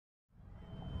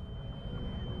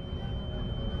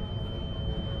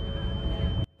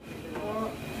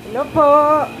Hello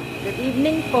po. Good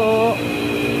evening po.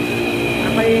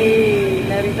 Ako'y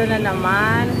narito na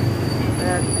naman.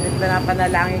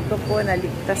 Panapanalangin ko po na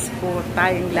ligtas po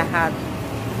tayong lahat.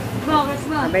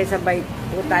 Sabay-sabay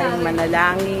po tayong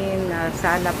manalangin na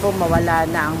sana po mawala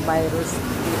na ang virus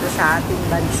dito sa ating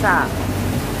bansa.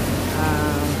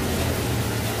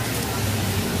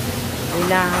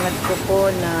 Hinahangad ko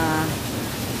po na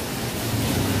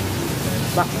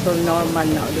back to normal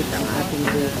na ulit ang ating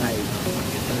buhay.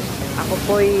 Ako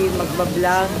po'y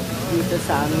magbablog dito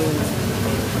sa amin.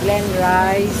 Glen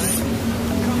Rice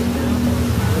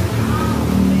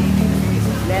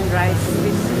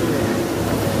Whiskey.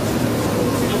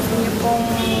 Gusto niyo pong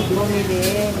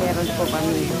bumili, meron po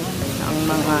kami ang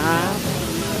mga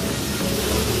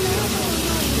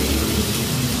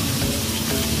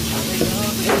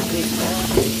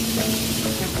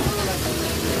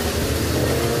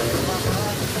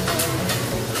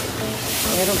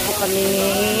meron po kami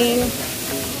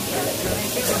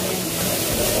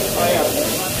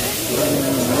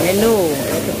menu.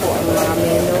 Ito po ang mga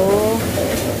menu.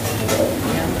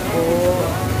 Ayan po.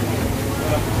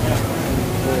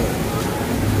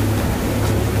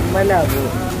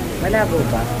 Malabo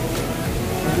ba?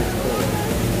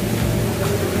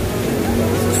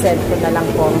 Send ko na lang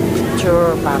po ang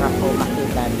picture para po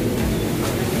makita din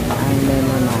ang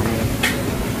menu namin.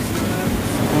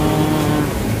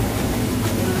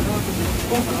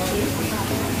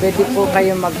 Pwede po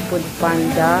kayo mag-food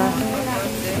panda.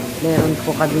 Meron po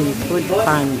kami food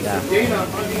panda.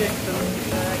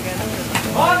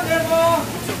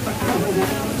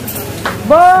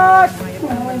 Boss!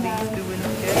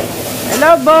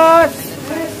 Hello, boss!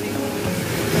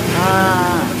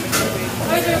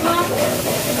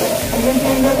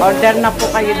 Order na po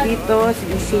kayo dito.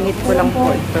 Sinisingit ko lang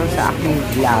po ito sa aking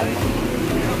vlog.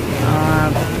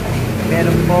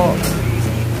 Meron po,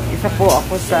 isa po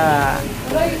ako sa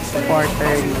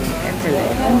supporter ni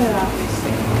FLM.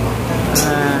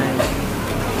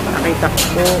 Nakita ko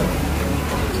po,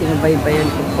 sinubaybayan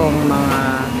ko pong mga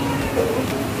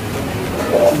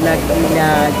vlog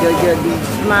nila Jojo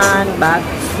Dixman,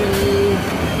 Baxi,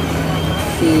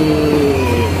 si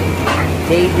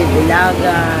David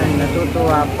Ilagan.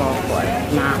 Natutuwa po ako at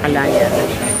nakakalaya na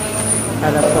siya.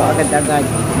 Para po agad-agad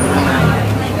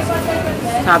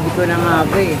sabi ko na nga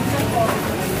ba eh,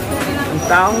 ang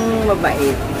taong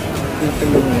mabait na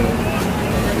tulungan,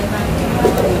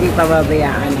 hindi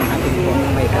pababayaan ang ating pong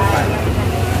may kapal.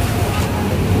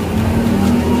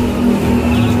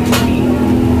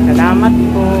 Salamat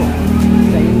po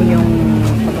sa inyong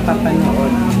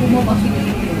pagpapanood.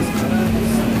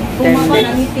 10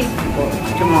 days po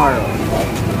tomorrow.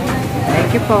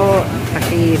 Thank you po.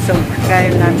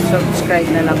 Subscribe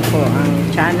na lang po ang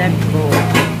channel ko.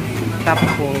 Tap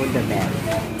po the bell.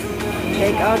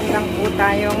 Take out lang po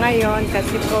tayo ngayon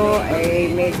kasi po ay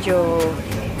medyo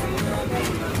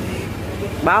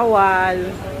bawal.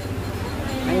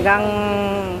 Hanggang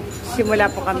simula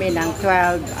po kami ng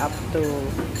 12 up to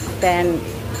 10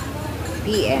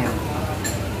 p.m.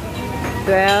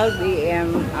 12 a.m.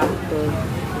 up to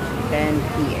 10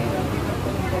 p.m.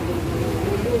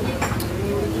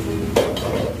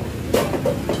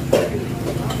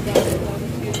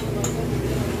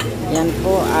 Yan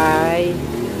po ay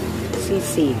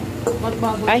sisig.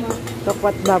 Ay,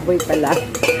 tokwat baboy pala.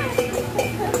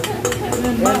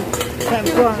 Yan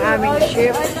po ang aming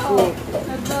chef cook.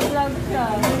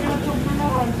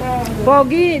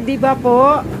 Pogi, di ba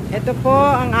po? Ito po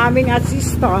ang aming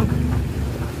assistant.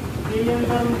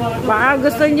 Baka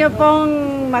gusto nyo pong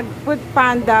mag-food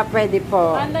panda, pwede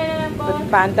po. Food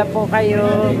panda po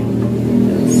kayo.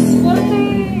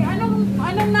 40,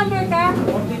 anong number ka?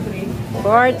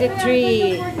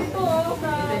 43.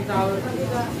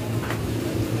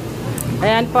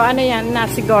 Ayan po, ano yan?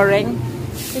 Nasi goreng?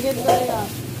 Chicken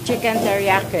teriyaki. Chicken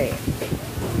teriyaki.